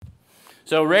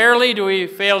So rarely do we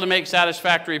fail to make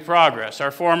satisfactory progress.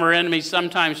 Our former enemies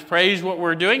sometimes praise what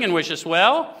we're doing and wish us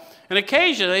well, and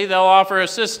occasionally they'll offer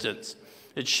assistance.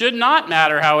 It should not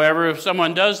matter, however, if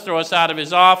someone does throw us out of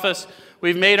his office.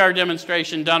 We've made our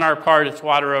demonstration, done our part, it's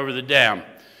water over the dam.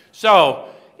 So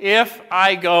if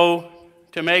I go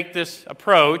to make this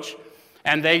approach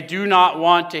and they do not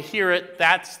want to hear it,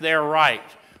 that's their right.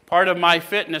 Part of my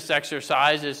fitness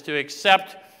exercise is to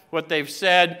accept what they've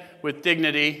said with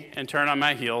dignity and turn on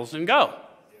my heels and go.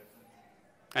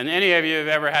 And any of you have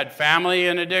ever had family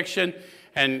in addiction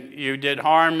and you did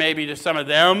harm maybe to some of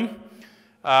them?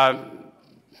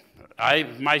 I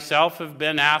myself have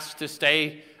been asked to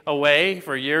stay away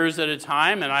for years at a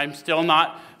time, and I'm still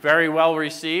not very well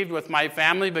received with my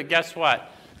family, but guess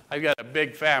what? I've got a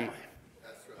big family.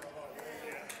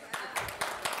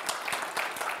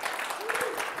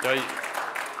 So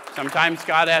sometimes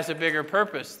God has a bigger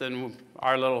purpose than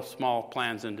our little small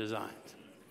plans and designs.